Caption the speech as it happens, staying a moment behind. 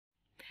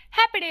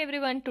Happy day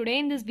everyone. Today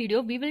in this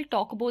video we will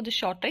talk about the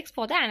short tricks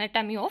for the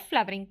anatomy of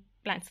flowering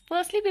plants.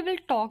 Firstly, we will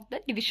talk the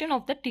division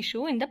of the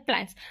tissue in the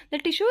plants. The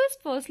tissue is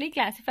firstly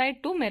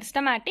classified to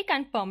meristematic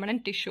and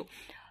permanent tissue.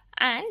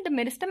 And the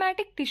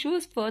meristematic tissue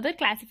is further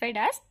classified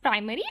as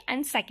primary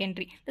and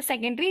secondary. The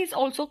secondary is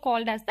also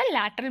called as the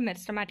lateral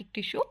meristematic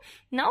tissue.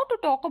 Now to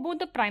talk about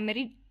the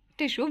primary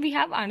tissue, we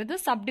have another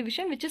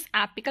subdivision which is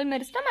apical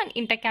meristem and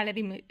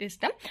intercalary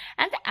meristem.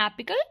 And the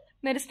apical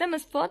meristem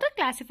is further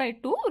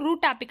classified to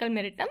root apical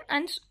meristem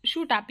and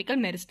shoot apical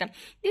meristem.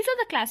 These are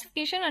the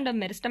classification under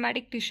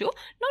meristematic tissue.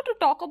 Now to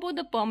talk about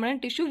the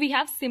permanent tissue, we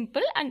have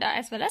simple and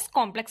as well as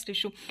complex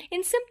tissue.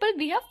 In simple,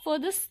 we have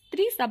further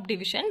three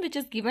subdivision which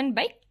is given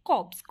by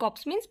corps.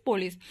 Corps means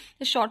police.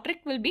 The short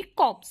trick will be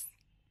corps.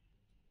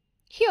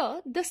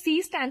 Here the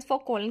C stands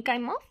for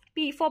collenchyma,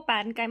 P for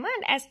parenchyma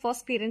and S for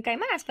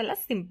sclerenchyma as well as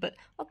simple.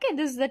 Okay,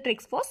 this is the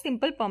tricks for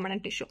simple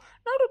permanent tissue.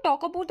 Now to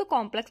talk about the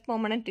complex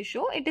permanent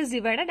tissue, it is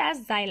divided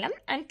as xylem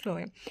and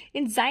phloem.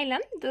 In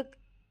xylem, the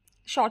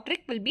short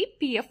trick will be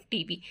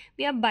PFTV.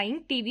 We are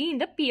buying TV in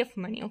the PF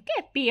money.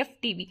 Okay,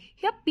 PFTV.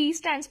 Here P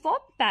stands for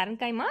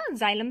parenchyma,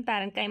 xylem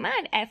parenchyma,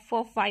 and F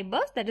for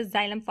fibers, that is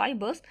xylem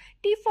fibers,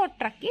 T for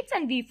tracheids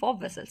and V for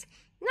vessels.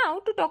 Now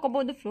to talk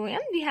about the phloem,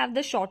 we have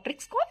the short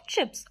tricks called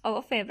chips,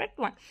 our favorite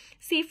one.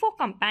 C for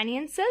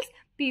companion cells,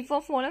 P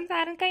for phloem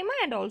parenchyma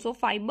and also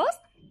fibers.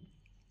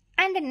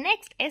 And the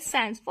next S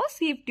stands for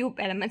sieve tube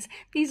elements.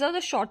 These are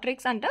the short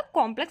tricks under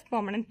complex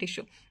permanent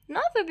tissue.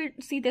 Now we will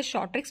see the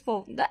short tricks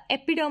for the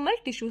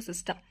epidermal tissue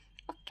system.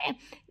 Okay,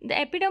 the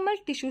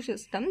epidermal tissue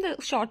system, the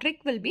short trick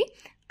will be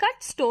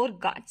cut store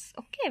guards.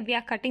 Okay, we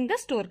are cutting the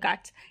store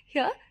guards.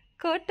 Here,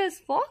 cut is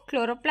for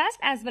chloroplast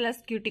as well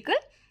as cuticle.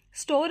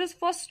 Store is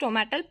for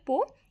stomatal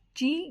pore.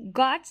 G,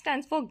 guard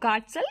stands for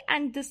guard cell,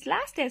 and this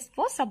last is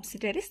for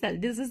subsidiary cell.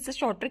 This is the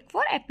short trick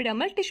for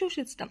epidermal tissue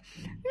system.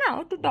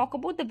 Now to talk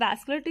about the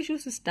vascular tissue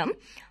system,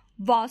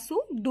 Vasu,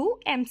 do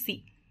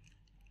MC.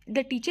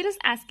 The teacher is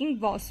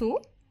asking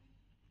Vasu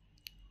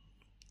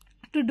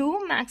to do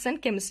maths and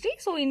chemistry.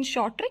 So in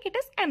short trick it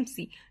is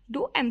MC.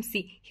 Do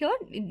MC. Here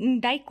in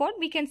dicot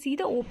we can see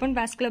the open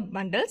vascular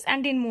bundles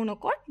and in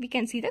monocot we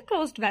can see the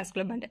closed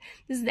vascular bundle.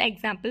 This is the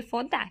example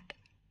for that.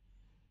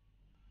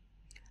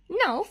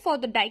 Now for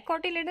the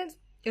dicotyledonous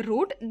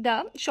root,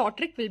 the short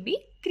trick will be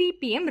 3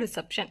 p.m.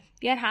 reception.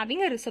 We are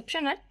having a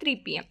reception at 3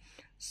 p.m.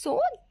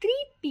 So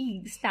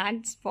 3P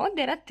stands for,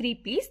 there are 3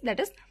 P's, that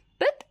is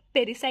pith,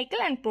 pericycle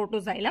and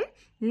protoxylem.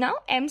 Now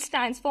M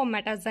stands for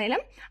metaxylem,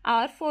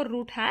 R for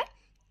root hair,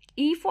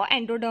 E for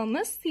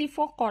endodermis, C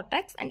for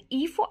cortex and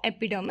E for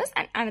epidermis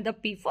and another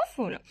P for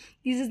phloem.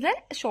 This is the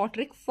short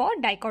trick for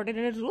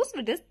dicotyledonous roots,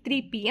 which is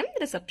 3 p.m.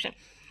 reception.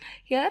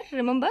 Here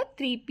remember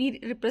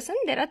 3P represent,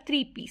 there are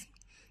 3 P's.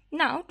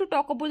 Now to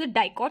talk about the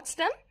dicot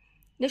stem,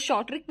 the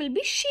short trick will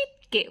be sheep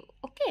cave.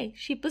 Okay,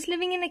 sheep is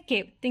living in a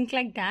cave. Think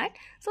like that.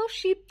 So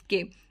sheep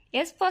cave.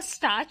 S for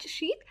starch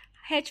sheath,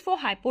 H for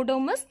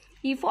hypodermis,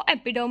 E for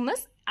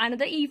epidermis,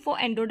 another E for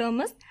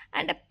endodermis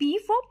and a P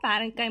for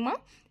parenchyma,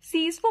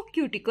 C is for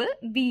cuticle,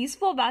 V is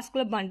for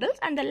vascular bundles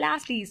and the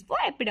last E is for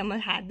epidermal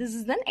hair. This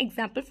is an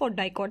example for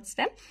dicot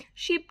stem,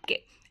 sheep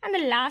cave. And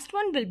the last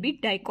one will be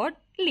dicot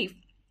leaf.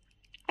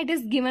 It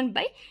is given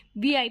by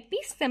VIP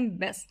SEM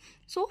bus.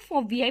 So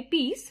for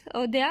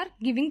VIPs, they are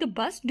giving the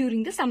bus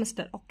during the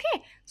semester.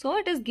 Okay. So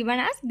it is given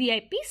as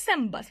VIP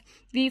SEM bus.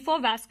 V for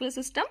vascular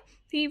system,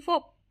 P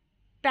for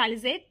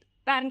palisade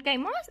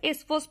parenchyma,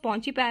 S for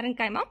spongy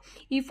parenchyma,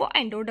 E for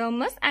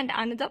endodermis and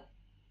another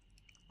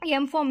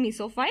M for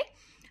mesophile.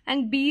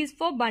 And B is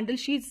for bundle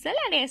sheath cell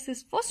and S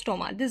is for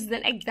stoma. This is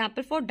the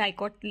example for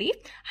dicot leaf.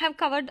 I have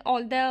covered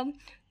all the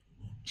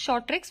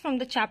short tricks from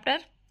the chapter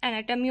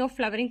Anatomy of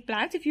Flowering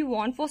Plants. If you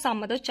want for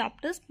some other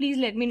chapters, please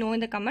let me know in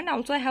the comment.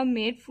 Also, I have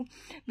made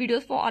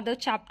videos for other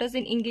chapters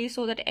in English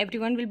so that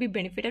everyone will be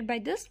benefited by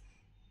this.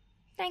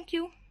 Thank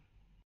you.